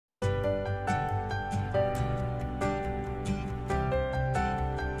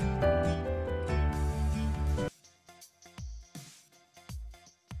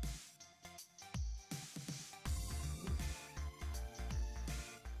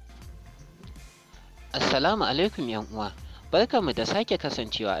Assalamu alaikum uwa. Barkanmu da sake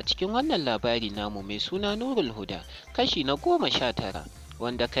kasancewa a cikin wannan labari namu mai suna Nurul Huda, kashi na 19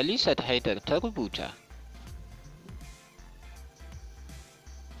 wanda Khalisat Haidar ta rubuta.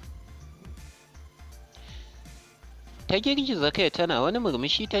 Ta girgiza kai tana wani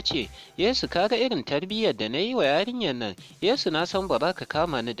murmushi ta ce, Yesu kaga irin tarbiyyar da na yi wa yarinyar nan, Yesu na san ba za ka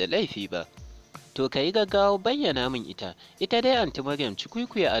kama ni da laifi ba. To ka yi gaggawa bayyana min ita dai anti Maryam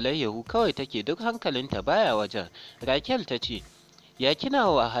cikuikuya alayyahu kawai take duk hankalinta baya wajen. Rakel ta ce, ya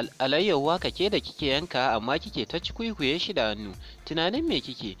kina wa alayyahu haka ke da kike yanka amma kike ta cikuikuye shi da hannu, tunanin me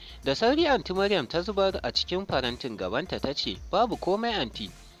kike? Da sauri anti Maryam ta zubar a cikin farantin gabanta ta ce, babu komai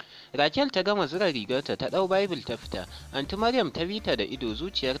anti. Rakel ta gama zura rigarta ta ɗau Bible ta fita, anti Maryam ta bi ta da ido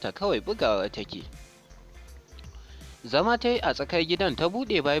zuciyarta kawai bugawa take. Zama ta yi a tsakar gidan ta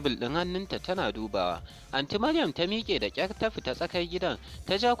buɗe Bible ɗin hannunta tana dubawa. Anti Maryam ta miƙe da ƙyar ta fita tsakar gidan,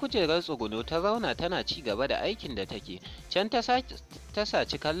 ta ja kujerar tsuguno ta zauna tana ci gaba da aikin da take. Can ta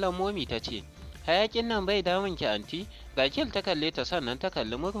saci kallon momi ta ce, hayaƙin nan bai damun ki anti? Rakel ta kalle ta sannan ta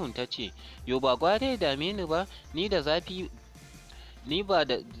kalli murhun ta ce, yo ba gware ya dame ni ba, ni da zafi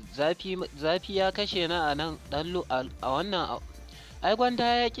ya kashe na a nan a wannan ai gwanda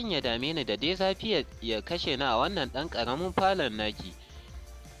hayaƙin ya dame ni da dai zafi ya kashe ni a wannan ɗan ƙaramin falon naki.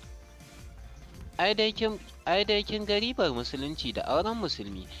 Ai dai kin ga ribar musulunci da auren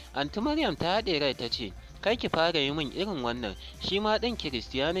musulmi. Anti Maryam ta haɗe rai ta ce, kai ki fara yi min irin wannan, shi ma ɗin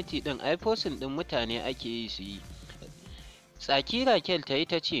Kiristiyaniti ɗin ai fosin ɗin mutane ake yi su yi. Tsaki Rakel ta yi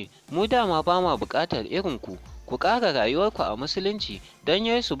ta ce, mu dama ba ma buƙatar irin ku ƙara rayuwarku a musulunci don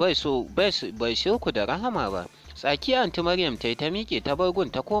Yesu bai so ku da rahama ba. Tsaki anti Maryam ta yi ta miƙe ta bar gun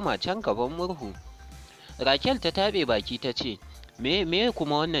ta koma can gaban murhu. Rakel ta taɓe baki ta ce, me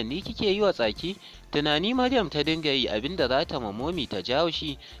kuma wannan ni kike yi wa tsaki? Tunani Maryam ta dinga yi abinda za ta mamomi ta jawo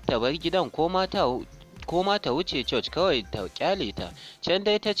shi ta bar gidan ko ma ta wuce church kawai ta kyale ta. Can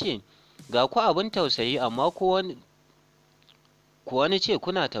dai ta ce, ga ku abin tausayi amma ku wani ce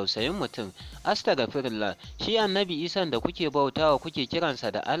kuna tausayin mutum. Astaghfirullah, shi annabi Isan da kuke bautawa kuke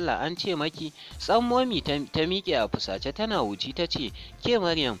kiransa da Allah an ce maki? Tsammomi ta miƙe a fusace tana wuci ta ce, ke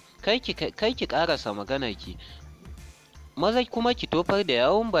Maryam kai ki ƙarasa maganarki, maza kuma ki tofar da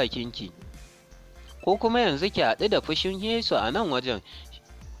yawun bakinki, ko kuma yanzu ki haɗu da fushin Yesu a nan wajen.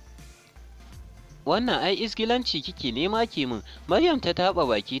 Wannan ai isgilanci kike nema ki min. Maryam ta taɓa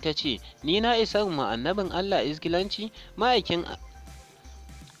baki ta ce, ni na isar ma annabin Allah isgilanci?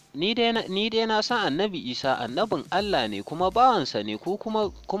 Ni dai na san annabi Isa annabin Allah ne kuma bawansa ne,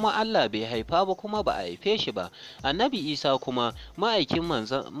 kuma Allah bai haifa ba kuma ba a haife shi ba. Annabi Isa kuma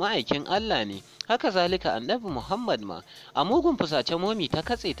ma'aikin Allah ne, haka zalika annabi Muhammad ma. A mugun fusace momi ta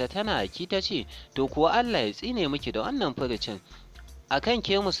katse ta tana haki ta ce, to kuwa Allah ya tsine miki da wannan furucin. Akan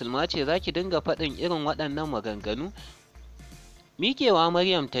ke musulma ce za ki dinga faɗin irin waɗannan maganganu? Miƙewa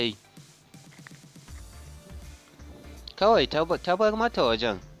Maryam ta yi, kawai ta bar mata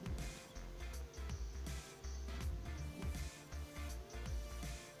wajen.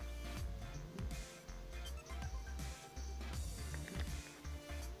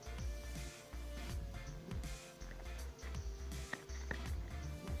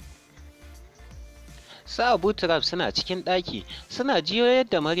 Su Abu Turab suna cikin ɗaki suna jiyo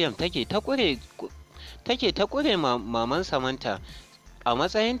yadda Maryam take ta ƙure maman Samanta a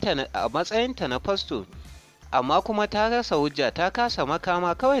matsayinta na fasto, amma kuma ta rasa hujja ta kasa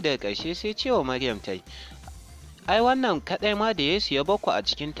makama. Kawai daga ƙarshe sai cewa Maryam ta yi, ai wannan kaɗai ma da Yesu ya bakku a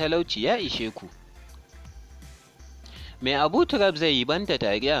cikin talauci ya ishe ku. Mai Abu Turab zai yi banda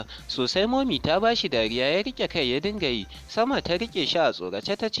dariya sosai? Momi ta ba shi dariya ya rike kai ya dinga yi sama, ta rike shi a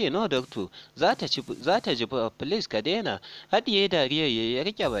tsorace ta ce, no doctor, za ta ji please ka daina. Haɗiye dariyar ya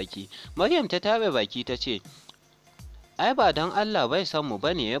rike baki. Maryam ta taɓe baki ta ce, ai ba don Allah bai san mu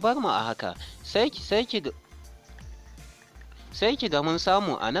bane ya bar mu a haka, sai ki ga mun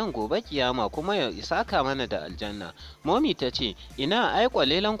samu a nan gobe kiyama kuma ya saka mana da aljanna. Momi ta ce, ina ai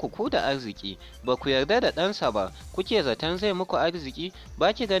kwalelan ku da arziki, ba ku yarda da ɗansa ba, kuke zaton zai muku arziki?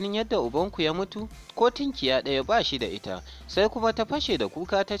 Ba ki ganin yadda ubanku ya mutu, ko tinkiya ɗaya ba shi da ita? Sai kuma ta fashe da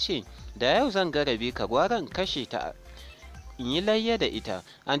kuka ta ce, da yau zan garabe ka gwaran kashe ta in yi layya da ita.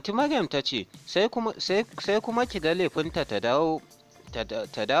 Anti Maryam ta ce, sai kuma ki ga laifinta ta dawo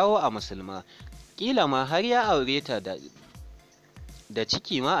a musulma, ƙila ma har ya aure ta da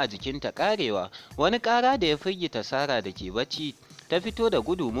ciki ma a jikinta ƙarewa. Wani ƙara da ya firgita Sara da ke bacci ta fito da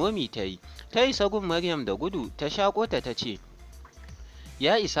gudu momi ta yi, ta isa gun Maryam da gudu ta shaƙo ta ce,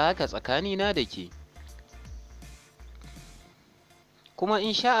 ya isa haka tsakanina da ke, kuma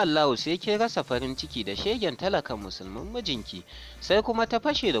insha Allahu sai kin rasa farin ciki da shegen talakan musulmin mijinki. Sai kuma ta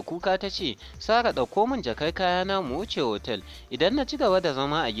fashe da kuka ta ce, Sara ɗauko min jakar kayana mu wuce hotel, idan na ci gaba da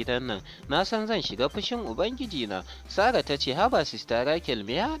zama a gidan nan na san zan shiga fushin Ubangiji na. Sara ta ce, haba sista Rakel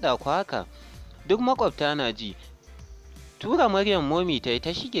me ya haɗa ku haka? Duk makwabta na ji. Tura Maryam momi ta yi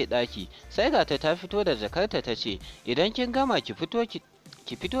ta shige ɗaki, sai ga ta fito da jakarta ta ce, idan kin gama ki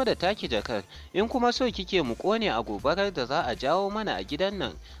fito da taki jakar, in kuma so kike mu ƙone a gobarar da za a jawo mana a gidan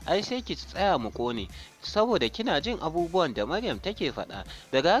nan, ai sai ki tsaya mu ƙone, saboda kina jin abubuwan da Maryam take faɗa.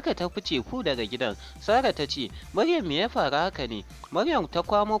 Daga haka ta fice ku daga gidan. Sara ta ce, Maryam me ya faru haka ne? Maryam ta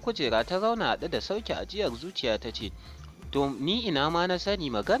kwamo kujera ta zauna haɗe da sauke ajiyar zuciya ta ce, to ni ina ma na sani,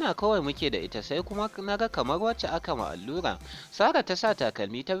 magana kawai muke da ita sai kuma na ga kamar wacce aka ma allura. Sara ta sa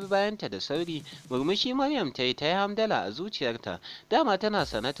takalmi ta bi bayanta da sauri, murmushi Maryam ta yi hamdala a zuciyarta, dama tana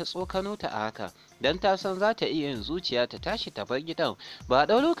sane ta tsokano ta a haka, don ta san za ta iya yin zuciya ta tashi ta bar gidan. Ba a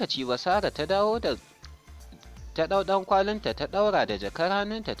ɗau lokaci ba Sara ta dawo da ta ɗau ɗan kwalinta ta ɗaura da jakar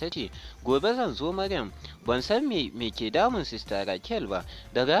hannunta ta ce, gobe zan zo Maryam, ban san me ke damun sista Rakel ba.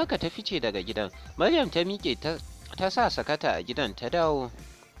 Daga haka ta fice daga gidan. Maryam ta miƙe ta sa sakata a gidan ta dawo.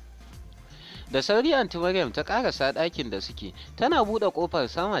 Da sauri anti Maryam ta karasa ɗakin da suke, tana buɗe ƙofar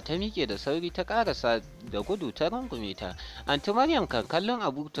sama ta miƙe da sauri ta karasa da gudu ta rungume ta. Anti Maryam kan kallon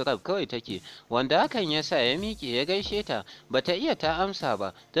Abu Turab kawai take, wanda hakan ya sa ya miƙe ya gaishe ta. Bata iya ta amsa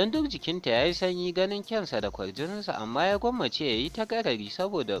ba, don duk jikinta ya yi sanyi ganin kyansa da kwarjininsa, amma ya gwammace ya yi ta garari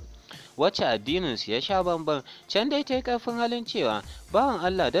saboda wacce addininsu ya sha bamban. Can dai ta yi ƙarfin halin cewa, bawan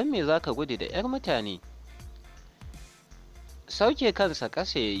Allah don me za ka gudu da 'yar mutane? Sauke kansa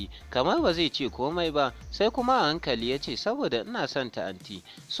ƙasa ya yi kamar ba zai ce komai ba, sai kuma a hankali ya ce, saboda ina son ta anti,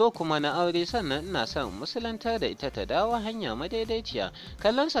 so kuma na aure, sannan ina son musulantar da ita ta dawo hanya madaidaiciya.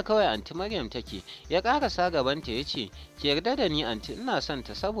 Kallonsa kawai anti Maryam take. Ya ƙarasa gabanta ya ce, ki yarda da ni anti, ina son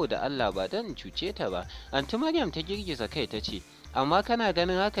ta saboda Allah ba don in cuce ta ba. Anti Maryam ta girgiza kai ta ce, amma kana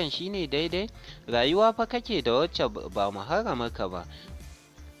ganin hakan shine daidai? Rayuwa fa kake da wacce ba muharramarka ba,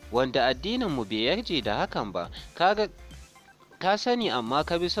 wanda addininmu bai yarje da hakan ba. Ka sani amma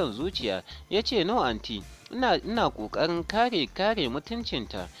ka bi son zuciya. Ya ce, no anti, ina ƙoƙarin kare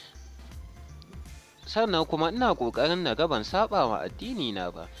mutuncinta, sannan kuma ina ƙoƙarin na ga ban saɓa wa addini na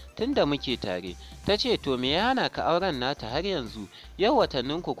ba tunda muke tare. Ta ce, to me ya hana ka auren nata har yanzu? Yau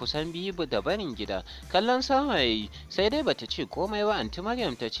watanninku kusan 2 da barin gida. Kallon sama ya yi, sai dai bata ce komai ba. Anti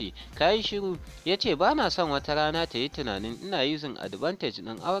Maryam ta ce, ka yi shiru. Ya ce, ba na son wata rana ta yi tunanin ina using advantage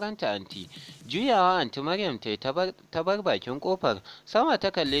ɗin aurenta anti. Juyawa Anti Maryam ta yi ta bar bakin ƙofar. Sama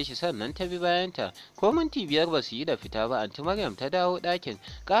ta kalle shi sannan ta bi bayanta. Ko minti 5 ba su yi da fita ba, Anti Maryam ta dawo ɗakin.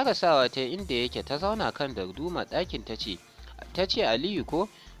 Ƙarasawa ta inda yake ta zauna kan darduma ɗakin ta ce Aliyu ko?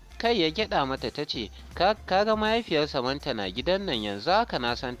 Kai ya gyaɗa mata ta ce, ka ga mahaifiyar Samanta na gidan nan yanzu haka,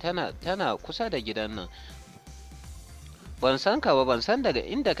 na san tana kusa da gidan nan. Ban san ka ba, ban san daga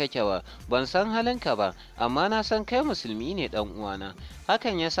inda kake ba, ban san halinka ba, amma na san kai musulmi ne ɗan uwana.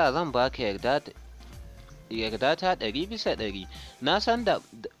 Hakan ya sa zan baka yarda ta 100%.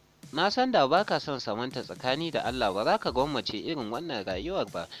 Na san da ba ka son Samanta, tsakani da Allah ba za ka gwammace irin wannan rayuwar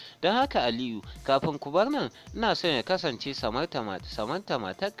ba. Don haka Aliyu, kafin ku bar nan, ina son ya kasance Samanta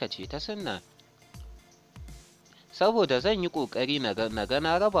matarka ce ta sunna. Saboda zan yi ƙoƙari na ga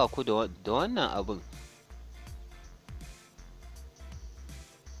na raba ku da wannan abin.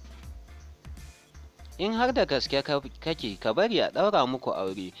 In har da gaske kake, ka bari a ɗaura muku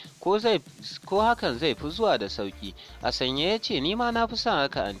aure, ko hakan zai fi zuwa da sauƙi. A sanye ya ce, ni ma na fi son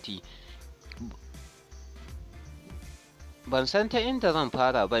haka anti. Ban san ta inda zan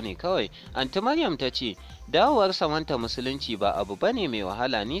fara ba ne kawai. Anti Maryam ta ce, dawowar Samanta musulunci ba abu ba ne mai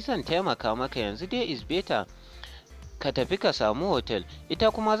wahala, ni zan taimaka maka, yanzu dai is better ka tafi ka samu hotel, ita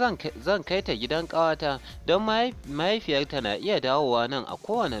kuma zan kai ta gidan ƙawata, don mahaifiyarta na iya dawowa nan a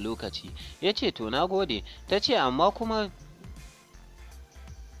kowane lokaci. Ya ce, to na gode. Ta ce, amma kuma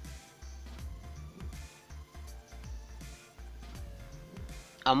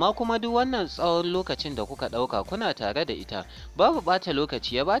duk wannan tsawon lokacin da kuka ɗauka kuna tare da ita, babu ɓata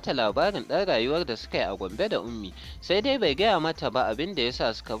lokaci. Ya bata labarin ɗan rayuwar da suka yi a Gombe da Ummi, sai dai bai gaya mata ba abin da ya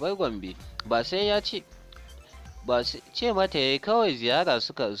sa suka bar Gombe, ba ce mata yayi kawai ziyara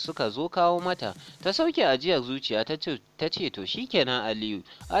suka zo kawo mata. Ta sauke ajiyar zuciya ta ce, to shikenan Aliyu,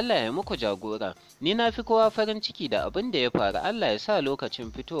 Allah ya muku jagora. Ni na fi kowa farin ciki da abin da ya faru. Allah ya sa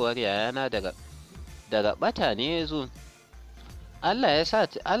lokacin fitowar yayana daga ɓata ne ya zo. Allah ya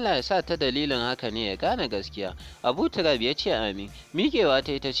sa ta dalilin haka ne ya gane gaskiya. Abu Turab ya ce amin. Miƙewa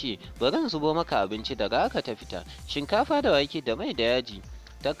ta ce, bari in zubo maka abinci. Daga haka ta fita. Shinkafa da wake da mai da yaji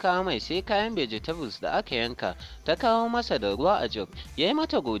ta kawo mai sai kayan vegetables da aka yanka ta kawo masa da ruwa a jug. Ya yi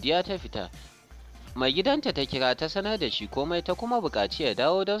mata godiya ta fita. Mai gidanta ta kira ta sanar da shi komai ta kuma buƙaci ya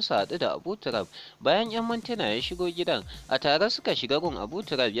dawo don su haɗu da Abu Turab. Bayan 'yan mintuna ya shigo gidan, a tare suka shiga gun Abu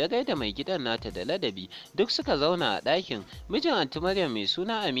Turab ya gaida mai gidan nata da ladabi. Duk suka zauna a ɗakin. Mijin Anti Maryam mai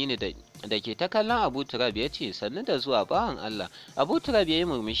suna Aminu da ke ta kallon Abu Turab ya ce sannu da zuwa bawan Allah. Abu Turab ya yi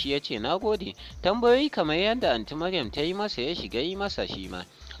murmushi ya ce na gode. Tambayoyi kamar yadda Anti Maryam ta yi masa ya shiga yi masa shi ma.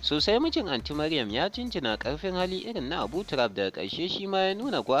 Sosai mijin Anti Maryam ya jinjina ƙarfin hali irin na Abu Turab, daga ƙarshe shi ma ya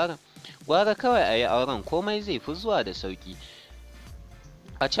nuna gwara kawai a yi auren, komai zai fi zuwa da sauƙi.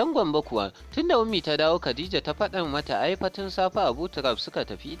 A can Gombe kuwa, tunda Ummi ta dawo Khadija ta faɗa mata ai fatin safe Abu Turab suka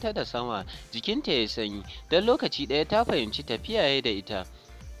tafi ita da Sama, jikinta ya sanyi, don lokaci ɗaya ta fahimci tafiya ya da ita.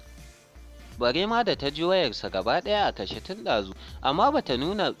 Bare ma da ta ji wayarsa gaba ɗaya a kashe tun ɗazu, amma bata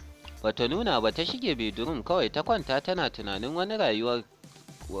nuna ba, ta shige bedroom kawai ta kwanta tana tunanin wani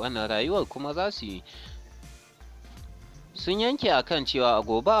rayuwar kuma za su yi. Sun yanke a kan cewa a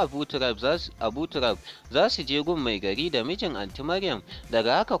gobe Abu Turab za su je gun mai gari da mijin Anti Maryam.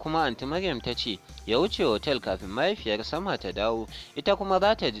 Daga haka kuma Anti Maryam ta ce ya wuce hotel kafin mahaifiyar Sama ta dawo, ita kuma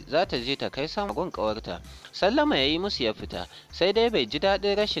za ta je ta kai Sama gun ƙawarta. Sallama ya yi musu ya fita, sai dai bai ji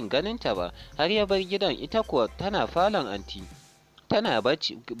daɗin rashin ganinta ba, har ya bar gidan. Ita kuwa tana falon anti, tana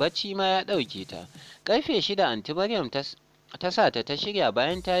bacci ma ya ɗauke ta. Ƙarfe 6 Anti Maryam ta sa ta shirya,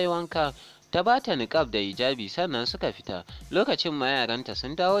 bayan ta yi wanka ta ba ta niƙab da hijabi sannan suka fita. Lokacin ma yaranta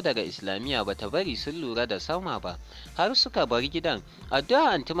sun dawo daga Islamiyya, bata bari sun lura da Sama ba har suka bar gidan. Addu'a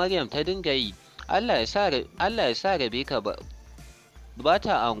Anti Maryam ta dinga yi, Allah ya sa Rebecca ba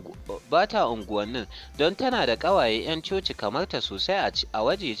ta unguwannin, don tana da ƙawaye 'yan coci kamar ta sosai a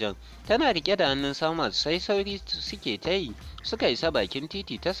wajejen. Tana riƙe da hannun Sama sai sauri suke ta yi, suka isa bakin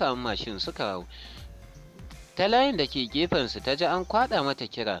titi ta samu mashin suka hau. Ta layin da ke gefensu ta ji an kwaɗa mata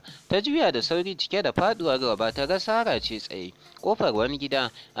kira, ta juya da sauri cike da faɗuwar gaba ta ga Sara ce tsaye ƙofar wani gida.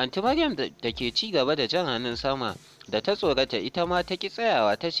 Anti Maryam da ke ci gaba da jan hannun Sama da ta tsorata, ita ma ta ki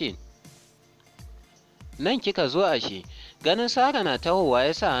tsayawa ta ce nan kika zo ashe. Ganin Sara na tahowa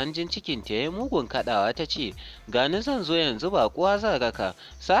ya sa hanjin cikinta ya yi mugun kaɗawa, ta ce gani zan zo yanzu, ba kuwa zan raka.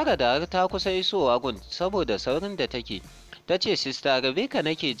 Sara da har ta kusa isowa gun saboda saurin da take. Ta ce sista Rebecca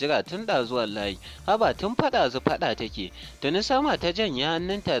nake jira tun ɗazu layi, haba tun faɗa take. Tuni Sama ta janye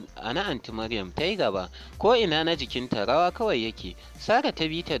hannunta a na Anti Maryam ta yi gaba, ko ina na jikinta rawa kawai yake. Sara ta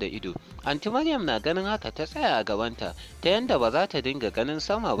bi ta da ido. Anti Maryam na ganin haka ta tsaya a gabanta ta yanda ba za ta dinga ganin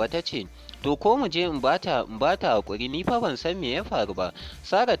Sama ba, ta ce to ko mu je in bata haƙuri, ni fa ban san me ya faru ba.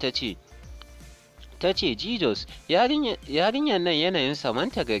 Sara ta ce Jesus, yarinyar nan yanayin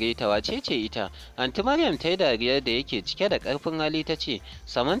Samanta gare ta, wace ce ita? Anti Maryam ta yi dariyar da yake cike da ƙarfin hali ta ce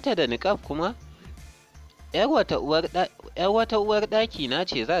Samanta da niƙab kuma? ‘Yar wata uwar ɗaki na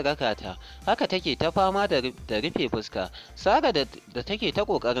ce zan raka ta, haka take ta fama da rufe fuska. Sara da take ta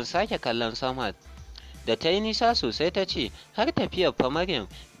ƙoƙarin sake kallon Sama da ta yi nisa sosai ta ce har tafiyar fa Maryam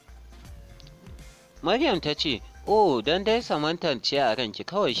ta ce oh, don dai Samanta ce a ranki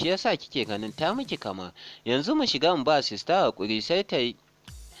kawai shi yasa kike ganin ta miki kama. Yanzu mu shiga in ba sista haƙuri sai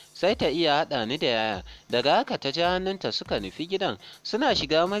ta iya haɗa ni da yaya. Daga haka ta ja hannunta suka nufi gidan. Suna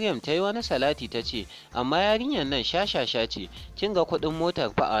shiga Maryam ta yi wani salati ta ce amma yarinyar nan shashasha ce, kin ga kuɗin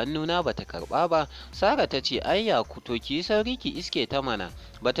motar fa a hannuna bata karɓa ba. Sara ta ce ayya to ki yi sauri ki iske ta mana.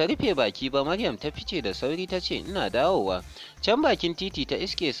 Bata rufe baki ba Maryam ta fice da sauri ta ce ina dawowa. Can bakin titi ta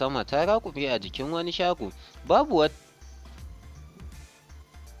iske Sama ta raƙume a jikin wani shago. Babu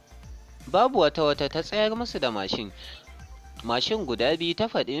wata ta tsayar musu da mashin guda biyu, ta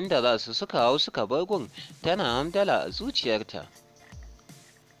faɗi inda za su, suka hau suka bar gun, tana hamdala a zuciyarta.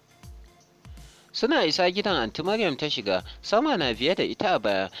 Suna isa gidan Anti Maryam ta shiga, Sama na biye da ita a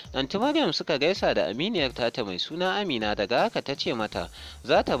baya. Anti Maryam suka gaisa da aminiyar tata mai suna Amina, daga haka ta ce mata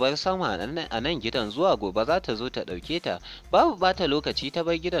za ta bar Sama a nan gidan zuwa gobe za ta zo ta ɗauke ta. Babu ɓata lokaci ta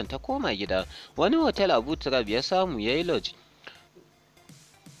bar gidan ta koma gida. Wani hotel Abu Turab ya samu ya yi lodge.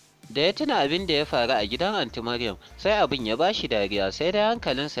 Da ya tuna abin da ya faru a gidan Anti Maryam, sai abin ya bashi dariya, sai dai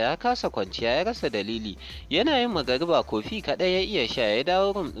hankalinsa ya kasa kwanciya, ya rasa dalili. Yana yin magariba kofi kaɗai ya iya sha, ya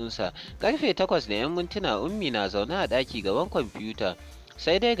dawo rum ɗinsa. Karfe 8 da 'yan mintuna Ummi na zaune a ɗaki gaban kwamfuta,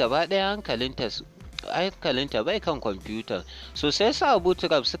 sai dai gaba ɗaya hankalinta bai kan kwamfutar. Sosai sa Abu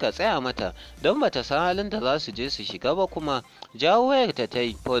Turab suka tsaya mata, don bata san halin da za su je su shiga ba kuma. Jawo wayarta ta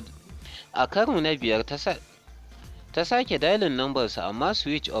yi a karo na 5 ta sake dailin nambarsa amma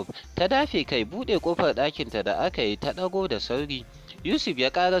switch off. Ta dafe kai, buɗe ƙofar ɗakinta da aka yi ta ɗago da sauri. Yusuf ya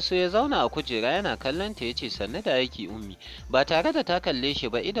ƙaraso ya zauna a kujera yana kallon ta, ya ce sannu da aiki Ummi. Ba tare da ta kalle shi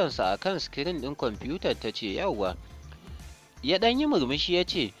ba, idonsa a kan sikirin ɗin kwamfutar ta ce yawwa. Ya ɗan yi murmushi ya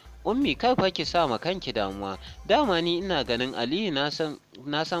ce, Ummi kar fa ki sa ma kanki damuwa, dama ni ina ganin Aliyu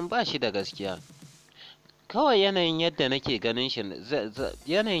na san ba shi da gaskiya. Kawai yanayin yadda nake ganin shi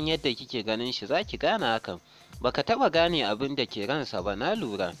yanayin yadda kike ganin shi za ki gane hakan. Baka taɓa gane abin da ke ransa ba, na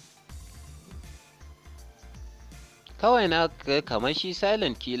lura. Kawai na ga kamar shi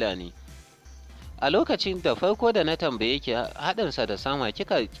silent killer ne. A lokacin da farko da na tambaye ki haɗinsa da Sama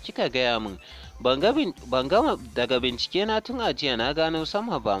kika gaya min, ban gama daga bincike na tun a jiya na gano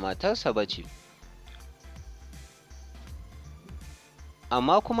Sama ba matarsa ba ce.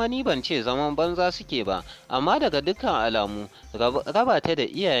 Amma kuma ni ban ce zaman banza suke ba, amma daga dukkan alamu raba ta da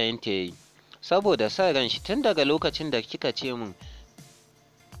iyayenta ya yi, saboda son ran shi tun daga lokacin da kika ce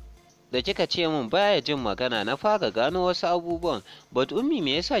min baya jin magana na fara gano wasu abubuwan. But ummi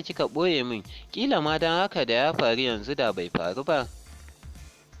me yasa kika ɓoye min? Kila ma don haka da ya faru yanzu da bai faru ba.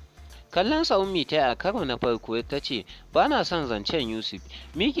 Kallon sa ummi ta a karo na farko ta ce, ba na son zancen Yusuf.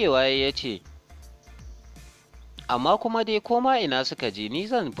 Miƙewa ya ce, amma kuma dai koma ina suka je ni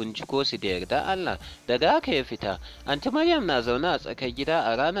zan binciko su da yarda Allah. Daga haka ya fita. Anti Maryam na zaune a tsakar gida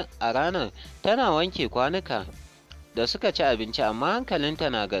a ranar tana wanke kwanuka da suka ci abinci, amma hankalinta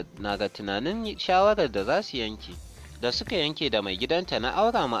na ga tunanin shawarar da za su yanke da suka yanke da mai gidanta na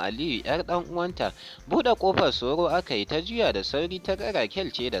aura ma Aliyu 'yar ɗan uwanta. Buɗe ƙofar soro aka yi, ta juya da sauri ta ga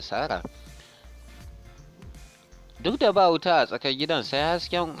Rakel ce da Sara. Duk da ba wuta a tsakar gidan sai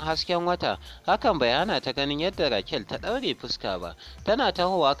hasken wata, hakan bai hana ta ganin yadda Rakel ta ɗaure fuska ba, tana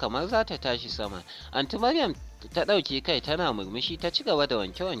tahowa kamar za ta tashi sama. Anti Maryam ta ɗauke kai tana murmushi ta ci gaba da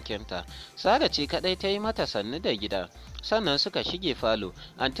wanke-wankenta. Sara ce kaɗai ta yi mata sannu da gida, sannan suka shige falo.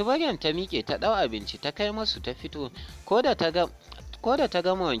 Anti Maryam ta miƙe ta ɗau abinci ta kai masu ta fito. Ko da ta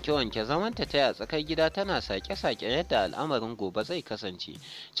gama wanke-wanke zamanta ta yi a tsakar gida tana sake-sake yadda al'amarin gobe zai kasance.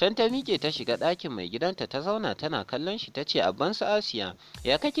 Can ta miƙe ta shiga ɗakin mai gidanta ta zauna tana kallon shi ta ce, abban su Asiya,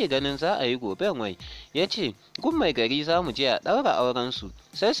 ya kake ganin za a yi goben wai? Ya ce, gun mai gari za mu je a ɗaura aurensu,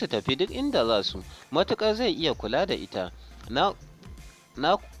 sai su tafi duk inda za su, matuƙar zai iya kula da ita. Na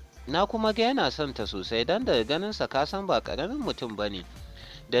kuma ga yana son ta sosai, don daga ganinsa ka san ba ƙaramin mutum ba ne.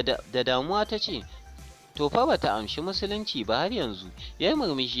 Da damuwa ta ce, to fa bata amshi musulunci ba har yanzu. Ya yi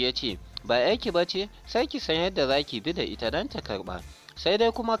murmushi ya ce, ba yarki ba ce, sai ki san yadda za ki bi da ita don ta karɓa. Sai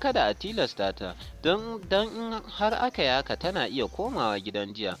dai kuma kada a tilasta ta, don in har aka yi haka tana iya komawa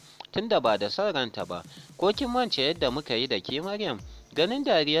gidan jiya, tunda ba da son ranta ba. Ko kin mance yadda muka yi da ke Maryam? Ganin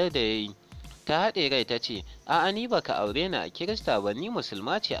dariyar da ya yi, ta haɗe rai ta ce, a'a ni baka aure ni a Kirista ba, ni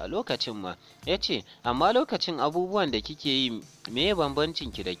musulma ce a lokacin ma. Ya ce, amma lokacin abubuwan da kike yi meye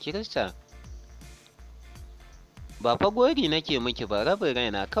bambancin ki da Kirista? Ba fa gori nake miki ba, rabin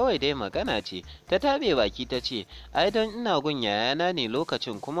raina kawai dai magana ce. Ta taɓe baki ta ce, ai don ina gun yayana ne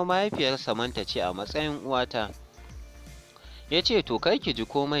lokacin, kuma mahaifiyar Samanta ce a matsayin uwata. Ya ce, to kar ki ji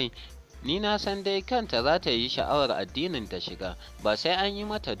komai, ni na san dai kanta za ta yi sha'awar addinin ta shiga, ba sai an yi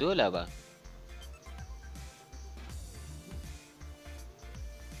mata dole ba.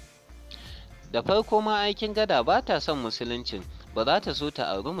 Da farko ma aikin gada ba ta son musuluncin, ba za ta so ta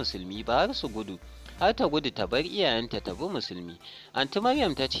auri musulmi ba har ta gudu ta bar iyayenta ta bi musulmi. Anti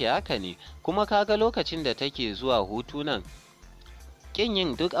Maryam ta ce haka ne, kuma kaga lokacin da take zuwa hutu nan, kin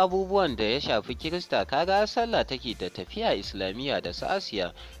yin duk abubuwan da ya shafi Kirista, kaga sallah take da tafiya Islamiyya da su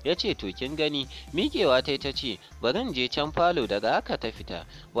Asiya. Ya ce, to kin gani. Miƙewa ta ce, bari in je can falo. Daga haka ta fita.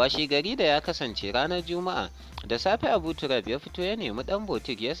 Washe gari da ya kasance ranar Juma'a, da safe Abu Turab ya fito ya nemi ɗan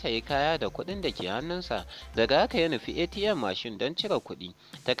botik ya sayi kaya da kuɗin da ke hannunsa. Daga haka ya nufi ATM mashin don cire kuɗi.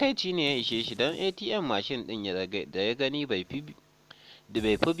 Takaici ne ya ishe shi don ATM mashin ɗin da ya gani bai fi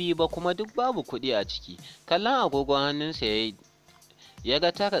biyu ba, kuma duk babu kuɗi a ciki. Kallon agogon hannunsa ya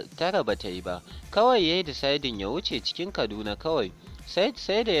ga tara ba ta yi ba, kawai ya yi deciding ya wuce cikin Kaduna kawai.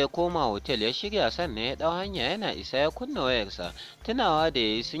 Sai da ya koma hotel ya shirya, sannan ya ɗau hanya. Yana isa ya kunna wayarsa, tunawa da ya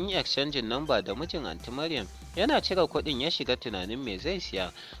yi sun yi exchanging number da mijin Anti Maryam. Yana cire kuɗin ya shiga tunanin me zai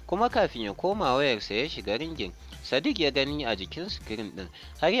siya, kuma kafin ya koma wayarsa ya shiga ringin. Sadiq ya gani a jikin screen ɗin,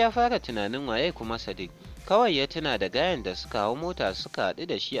 har ya fara tunanin waye kuma Sadiq. Kawai ya tuna da gayan da suka hau mota suka haɗu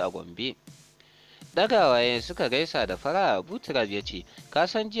da shi a Gombe. Ɗagawa ya suka gaisa da fara'a. Abu Turab ya ce, ka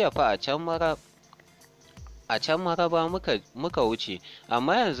san jiya fa a can Maraba muka wuce,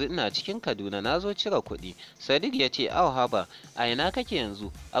 amma yanzu ina cikin Kaduna na zo cire kuɗi. Sadiq ya ce, au haba, a ina kake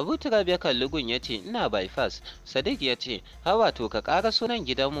yanzu? Abu Turab ya kalli gun ya ce, ina bypass. Sadiq ya ce, hawa to ka ƙara sunan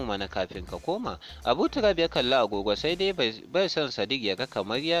gidanmu mana kafin ka koma. Abu Turab ya kalli agogo, sai dai bai son Sadiq ya ga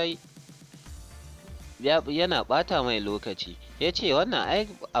kamar yana ɓata mai lokaci. Ya ce, wannan ai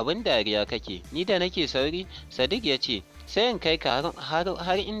abin dariya kake, ni da nake sauri? Sadiq ya ce, sai in kai ka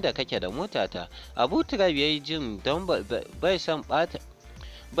har inda kake da motata. Abu Turab ya yi jin don bai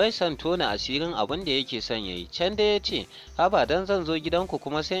son tona asirin abin da yake son ya yi. Can da ya ce, haba don zan zo gidanku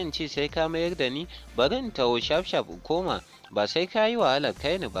kuma sai in ce sai ka mayar da ni, bari in taho shaf koma, ba sai ka yi wahalar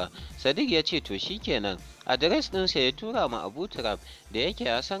kai ni ba. Sadiq ya ce to shikenan. Adres ɗinsa ya tura ma Abu Turab da yake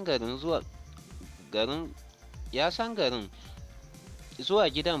ya san garin zuwa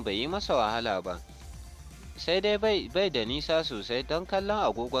gidan bai yi masa wahala ba, sai dai bai da nisa sosai don kallon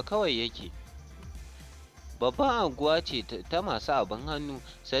agogo kawai yake. Babban anguwa ce ta masu abin hannu.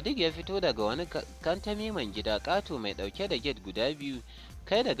 Sadiq ya fito daga wani kantamiman gida ƙato mai ɗauke da gate guda biyu.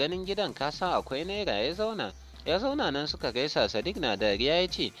 Kai da ganin gidan ka san akwai naira. Ya zauna nan suka gaisa. Sadiq na dariya ya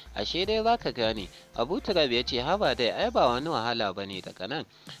ce, ashe dai za ka gane. Abu Turab ya ce, haba dai ai ba wani wahala ba ne daga nan.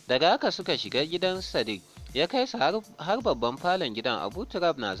 Daga haka suka shiga gidan Sadiq. Ya kai su har babban falon gidan. Abu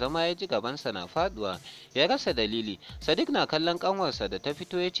Turab na zama ya ji gabansa na faduwa. Ya rasa dalili. Sadiq na kallon kanwarsa da ta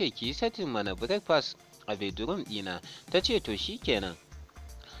fito ya ce, ki yi setting mana breakfast a bedroom ɗina. Ta ce to shikenan.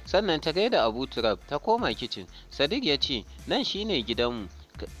 Sannan ta gaida Abu Turab ta koma kicin. Sadiq ya ce, nan shine gidanmu,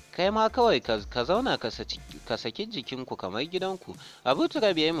 kai ma kawai ka zauna ka saki jikinku kamar gidanku. Abu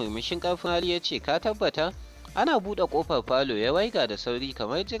Turab ya yi murmushin ƙarfin hali ya ce, ka tabbata? Ana buɗe ƙofar falo ya waiga da sauri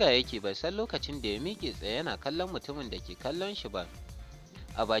kamar jira yake, bai san lokacin da ya miƙe tsaye yana kallon mutumin da ke kallon shi ba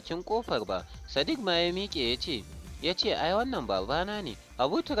a bakin ƙofar ba. Sadiq ma ya miƙe ya ce ai wannan babana ne.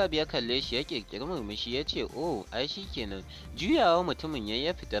 Abu Turab ya kalle shi ya ƙirƙiri murmushi ya ce oh ai shikenan. Juyawa mutumin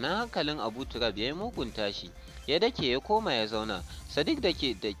ya fita, na hankalin Abu Turab ya yi mugun tashi. Ya dake ya koma ya zauna. Sadiq da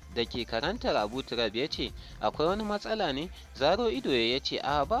ke karantar Abu Turab ya ce akwai wani matsala ne? Zaro ido ya ce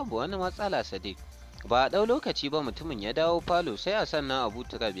a babu wani matsala Sadiq. Ba a ɗau lokaci ba mutumin ya dawo falo, sai a sannan Abu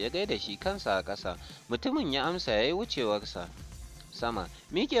Turab ya gaida shi kansa a ƙasa. Mutumin ya amsa ya yi wucewarsa sama.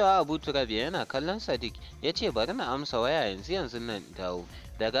 Miƙewa Abu Turab yana kallon Sadiq ya ce bari na amsa waya yanzu nan dawo.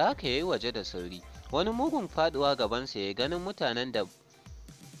 Daga haka ya yi waje da sauri. Wani mugun faɗuwa gabansa ya ganin mutanen da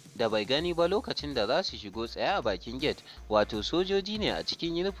bai gani ba lokacin da za su shigo tsaye a bakin gate, wato sojoji ne a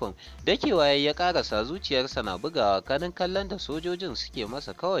cikin uniform. Dakewa ya karasa, zuciyarsa na bugawa ganin kallon da sojojin suke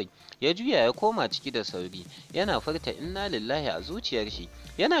masa kawai. Ya juya ya koma ciki da sauri yana furta inna lillahi a zuciyar shi.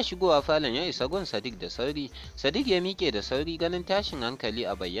 Yana shigowa falon ya isa gun Sadiq da sauri. Sadiq ya miƙe da sauri ganin tashin hankali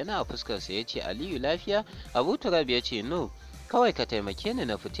a bayyana a fuskarsa ya ce Aliyu lafiya? Abu Turab ya ce no, kawai ka taimake ni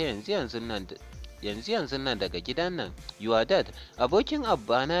na fita yanzu nan daga gidan nan. Your dad abokin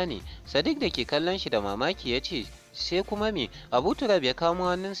abbana ne. Sadiq da ke kallon shi da mamaki ya ce sai kuma me? Abu Turab ya kamo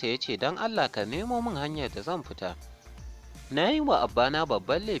hannunsa ya ce don Allah ka nemo min hanyar da zan fita. Na yi wa abbana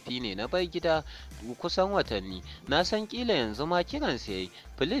babban laifi ne, na bar gida kusan watanni. Na san kila yanzu ma kiransa yayi.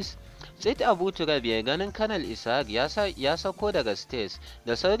 Please. Sai Abu Turab ya ganin Kanal Ishaq ya sako daga stairs.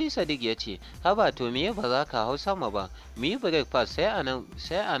 Da sauri Sadiq ya ce haba to me ba za ka hau sama ba? Mu yi breakfast sai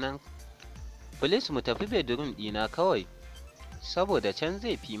anan. Please mu tafi bedroom ɗina kawai, saboda can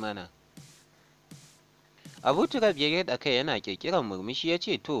zai fi mana. Abu Turab ya reda kai yana kirkiran murmushi ya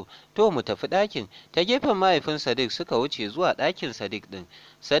ce to mu tafi ɗakin. Ta gefen mahaifin Sadiq suka wuce zuwa ɗakin Sadiq ɗin.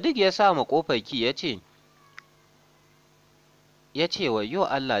 Sadiq ya sa ma ƙofar ki ya ce wayyo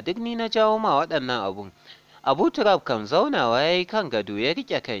Allah duk ni na jawo ma waɗannan abun. Abu Turab kam zaunawa ya yi kan gado ya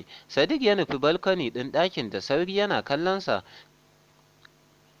riƙe kai. Sadiq ya nufi balkoni ɗin ɗakin da sauri yana kallonsa.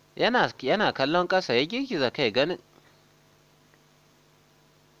 Yana kallon ƙasa ya girgiza kai ganin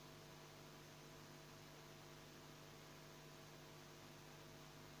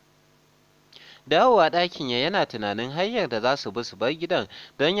dawowa ɗakin yana tunanin hanyar da za su bi su bar gidan,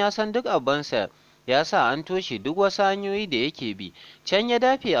 don ya san duk abansa ya sa an toshe duk wasu hanyoyi da yake bi. Can ya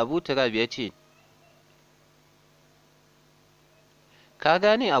dafe Abu Turab ya ce ka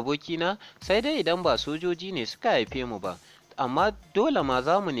gane abokina, sai dai idan ba sojoji ne suka haife mu ba, amma dole ma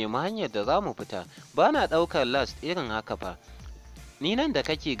za mu nemi hanyar da za mu fita. Ba na ɗaukar last irin haka fa. Ni nan da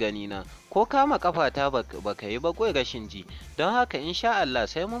kake gani na, ko kama kafata baka yi ba kawai rashin ji, don haka insha Allah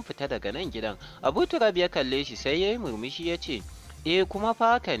sai mun fita daga nan gidan. Abu Turab ya kalle shi sai ya yi murmushi ya ce kuma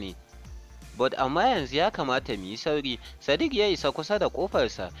fa haka ne, but amma yanzu ya kamata mu yi sauri. Sadiq ya isa kusa da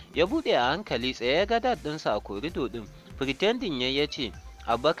ƙofarsa ya buɗe a hankali, tsaye ya ga dad ɗinsa a korido ɗin. Pretending ya ce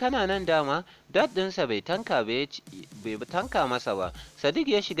abba kana nan dama? Dad ɗinsa bai tanka masa ba. Sadiq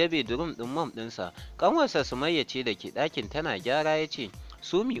ya shiga bedroom ɗin mom ɗinsa. Ƙanwarsa Sumayya ce da ke ɗakin tana gyara ya ce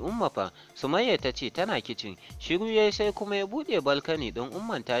Sumi Umma fa? Sumayya ta ce tana kicin. Shiru ya sai kuma ya buɗe balkani ɗin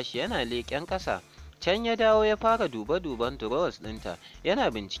umman tashi yana leƙen ƙasa. Can ya dawo ya fara duba-duban drawers ɗinta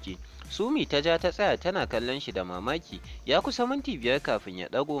yana bincike. Sumi ta ja ta tsaya tana kallon shi da mamaki. Ya kusa minti 5 kafin ya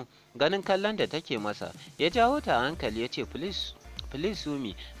ɗago. Ganin kallon da take masa ya jawo ta a hankali ya ce please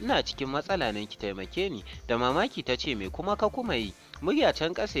Sumi, ina cikin matsala nan ki taimake ni. Da mamaki ta ce me kuma ka kuma yi? Murya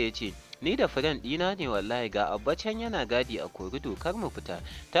can ƙasa ya ce ni da friend ɗina ne wallahi, ga Abba can yana gadi a korido kar mu fita.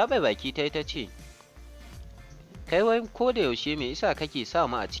 Ta bai baki ta ce kai wai ko da yaushe me yasa kake sa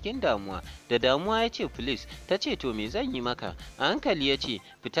mu a cikin damuwa? Da damuwa ya ce please. Ta ce to me zan yi maka? A hankali ya ce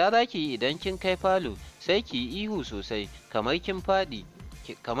fita za ki yi idan kin kai falo sai ki yi ihu sosai kamar kin faɗi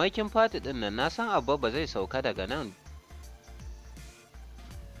ɗin nan. Na san Abba ba zai sauka daga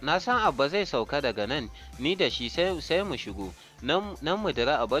nan ni da shi sai mu shigo nan mu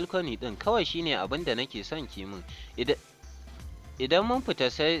dira a balkoni ɗin, kawai shine abin da nake son ki min. Idan mun fita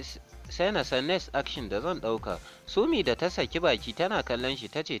sai na san next action da zan ɗauka. Sumi da ta saki baki tana kallon shi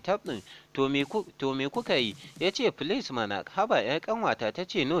ta ce tab ɗin to me kuka yi? Ya ce please mana, haba 'yar ƙanwata. Ta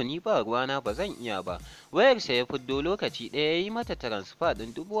ce no, ni ba ruwana, ba zan iya ba. Wayarsa ya fiddo lokaci ɗaya ya yi mata transfer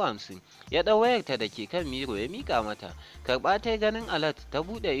ɗin 50,000. Ya ɗau wayarta da ke kan miro ya miƙa mata. Karɓa ta ganin alert ta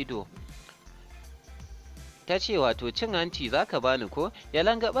buɗe ido. Ta ce wato cin hanci za ka bani ko? Ya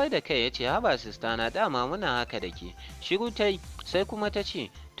langabar da kai ya ce haba sista na, dama muna haka da ke. Shiru ta yi sai kuma ta ce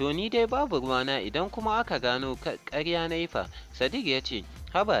to ni dai babu ruwana, idan kuma aka gano ƙarya na yi fa. Sadiq ya ce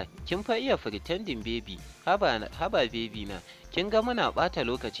haba kin fa iya pretending baby, haba baby na, kin ga muna ɓata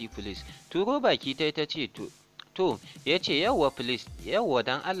lokaci please. Turo baki ta ce to ya ce yawwa please, yawwa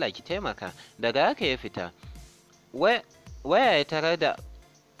don Allah ki taimaka. Daga haka ya fita. Waya ya tarar da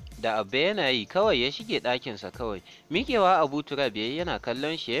Abba yana yi, kawai ya shige ɗakinsa kawai. Miƙewa Abu Turab yayi yana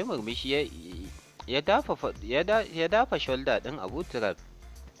kallon shi, ya murmushi ya dafa shoulder ɗin Abu Turab.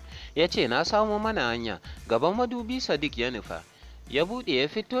 Ya ce na samo mana hanya. Gaban madubi Sadiq ya nufa. Ya buɗe ya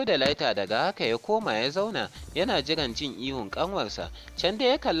fito da laita, daga haka ya koma ya zauna yana jiran jin ihun ƙanwarsa. Can da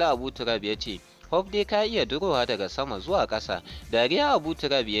ya kalli Abu Turab ya ce Hope dai ka iya durowa daga sama zuwa ƙasa. Dariya Abu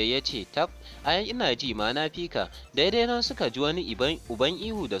Turab ya ce tab, ai ina ji ma na fika. Daidai nan suka ji wani uban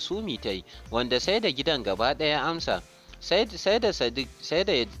ihu da Sumi ta yi, wanda sai da gidan gaba ɗaya amsa. Sai da Sadiq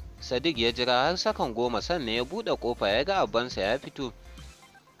ya jira har sakan 10 sannan ya buɗe ƙofa ya ga abbansa ya fito.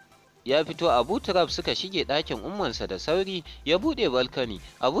 Abu Turab suka shige ɗakin ummansa da sauri. Ya buɗe balkoni.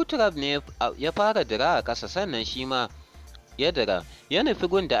 Abu Turab ne ya fara dira a ƙasa, sannan shi ma ya dira. Ya nufi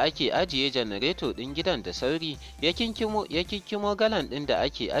gun da ake ajiye janareto ɗin gidan da sauri. Ya kinkimo galan ɗin da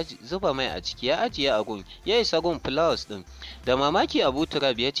ake zuba mai a ciki ya ajiye a gun. Ya isa gun flowers ɗin. Da mamaki Abu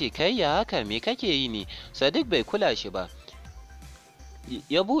Turab ya ce kai ya haka, me kake yi ne? Sadiq bai kula shi ba.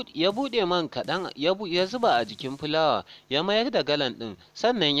 Ya buɗe man kaɗan ya zuba a jikin fulawa, ya mayar da galan ɗin,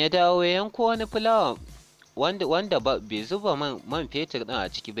 sannan ya dawo ya yanko wani fulawa wanda bai zuba man fetur ɗin a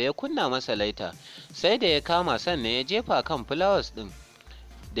ciki ba, ya kunna masa laita. Sai da ya kama sannan ya jefa kan flowers ɗin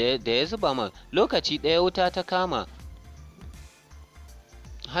da ya zuba man. Lokaci ɗaya wuta ta kama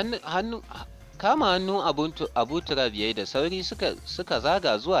hannun Abu Turab yayi da sauri suka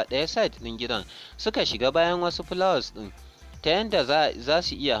zaga zuwa ɗaya side ɗin gidan, suka shiga bayan wasu flowers ɗin ta yanda za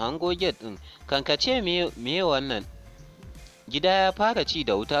su iya hango gate ɗin. Kankace me wannan gida ya fara ci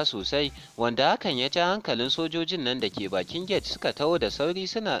da wuta sosai, wanda hakan ya ja hankalin sojojin nan da ke bakin gate suka taho da sauri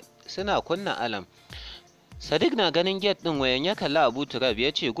suna kunna alam. Sadiq na ganin gate ɗin wayan ya kalli Abu Turab ya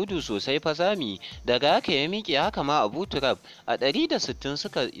ce gudu sosai fa za mu yi. Daga haka ya miƙe, haka ma Abu Turab. A 160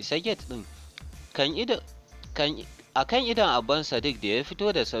 suka isa gate ɗin. A kan idon abban Sadiq da ya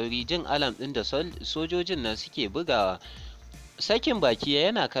fito da sauri jin alam ɗin da sojojin nan suke bugawa. Sakin baki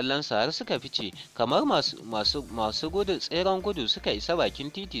yana kallon sa har suka fice kamar masu gudu tseren gudu, suka isa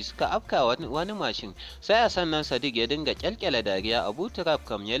bakin titi suka afka wani mashin. Sai a sannan Sadiq ya dinga kyalkyala dariya. Abu Turab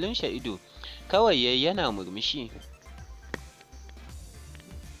kam ya lunshe ido kawai yayi yana murmushi.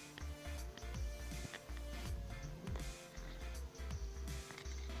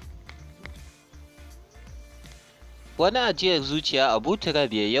 Wani ajiyar zuciya Abu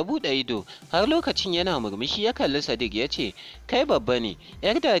Turab ya buɗe ido, har lokacin yana murmushi ya kalli Sadiq ya ce kai babba ne.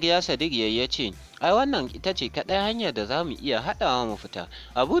 Yar dariya Sadiq ya ce ai wannan ita ce kaɗai hanyar da za mu iya haɗawa mu fita.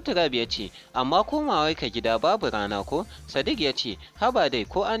 Abu Turab ya ce amma komawar ka gida babu rana ko? Sadiq ya ce haba dai,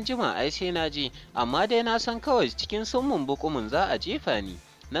 ko an jima ai sai na je, amma dai na san kawai cikin summun bukumin za a jefa ni,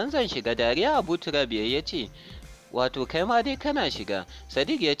 nan zan shiga. Dariya Abu Turab ya ce wato kai ma dai kana shiga.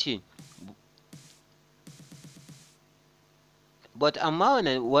 Sadiq ya ce but amma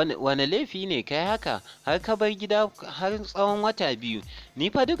wane laifi ne kai haka har ka bar gida har tsawon wata 2? Ni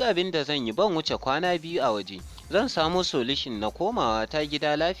fa duk abin da zan yi ban wuce kwana 2 a waje. Zan samu solution na komawa ta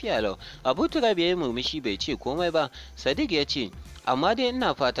gida lafiya lau. Abu Turab ya yi murmushi bai ce komai ba. Sadiq ya ce amma dai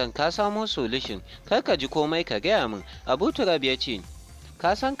ina fatan ka samo solution, kar ka ji komai ka gaya min. Abu Turab ya ce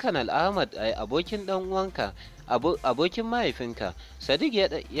ka san Kanal Ahmad abokin dan uwanka, abokin mahaifinka. Sadiq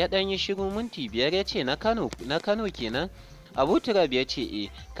ya ɗan yi shiru minti 5 ya ce na Kano kenan. Abu Turab ya ce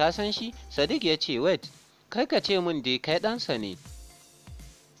ka san shi? Sadiq ya ce wait, kar ka ce min dai kai ɗansa ne.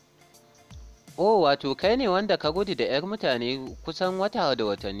 Oh, wato kai ne wanda ka gudu da 'yar mutane kusan wata da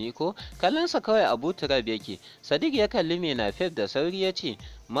watanni ko? Kallonsa kawai Abu Turab yake. Sadiq ya kalli mai Nafef da sauri ya ce,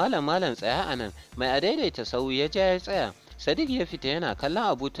 Malam tsaya a nan. Mai adaidaita sahu ya ja ya tsaya. Sadiq ya fita yana kallon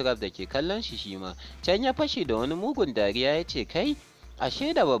Abu Turab da ke kallon shi ma. Can ya fashe da wani mugun dariya ya ce, kai,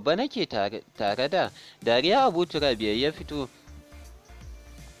 ashe da babba nake tare da. Dariya Abu Turab ya fito.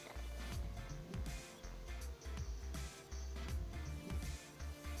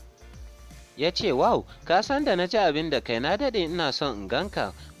 Ya ce, wow, ka san da na ji abin da kai na daɗe ina son in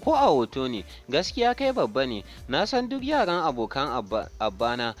ganka ko a hoto ne, gaskiya kai babba ne, na san duk yaran abokan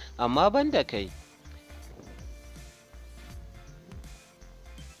abbana, amma ban da kai.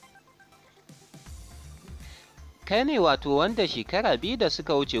 Kai ne wato wanda shekara 2 da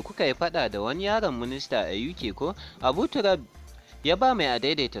suka wuce kuka yi faɗa da wani yaron minista a UK ko? Abu Turab ya ba mai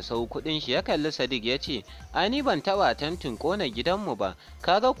adaidaita sau kuɗin shi ya kalli Sadiq ya ce, ai ni ban taɓa tantin ƙona gidanmu ba,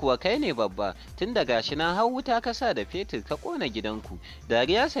 kaga kuwa kai ne babba, tun da gashi na hau wuta ka sa da fetur ka ƙona gidanku.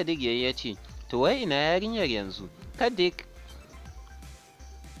 Dariya Sadiq ya ce, to wai ina yarinyar yanzu? Kadda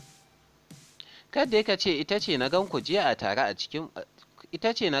ka ce ita ce na gan ku jiya a tare a cikin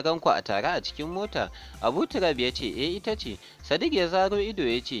ita ce na gan ku a tare a cikin mota. Abu Turab ya ce ita ce. Sadiq ya zaro ido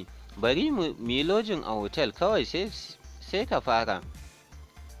ya ce, bari mu yi lojin a hotel kawai sai ka fara,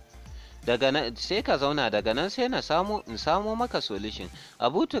 sai ka zauna, daga nan sai in samo maka solution.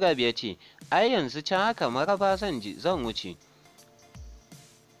 Abu Turab ya ce, ai yanzu can haka maraba zan wuce,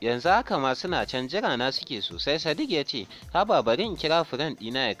 yanzu haka ma suna can jira na suke sosai. Sadiq ya ce, haba bari in kira friend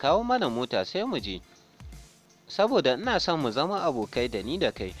ɗina ya kawo mana mota sai mu je, saboda ina son mu zama abokai da ni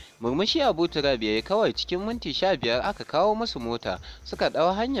da kai. Murmushi Abu Turab ya yi, kawai cikin minti 15 aka kawo musu mota suka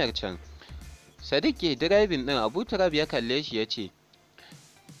ɗau hanyar can. Sadiq ke direbin ɗin. Abu Turab ya kalle shi ya ce,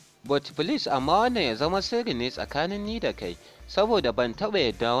 but please, amma wannan ya zama sirri ne tsakanin ni da kai, saboda ban taɓa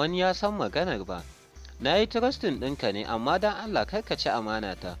yadda wani ya san maganar ba. Na yi trusting ɗinka ne, amma don Allah kar ka ci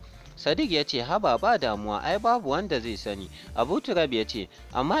amanata. Sadiq ya ce, haba ba damuwa, ai babu wanda zai sani. Abu Turab ya ce,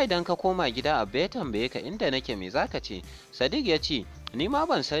 amma idan ka koma gida Abba ya tambaye ka inda nake me zaka ce? Sadiq ya ce, ni ma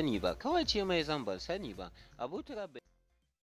ban sani ba, kawai ce mai zan ban sani ba. Abu Turab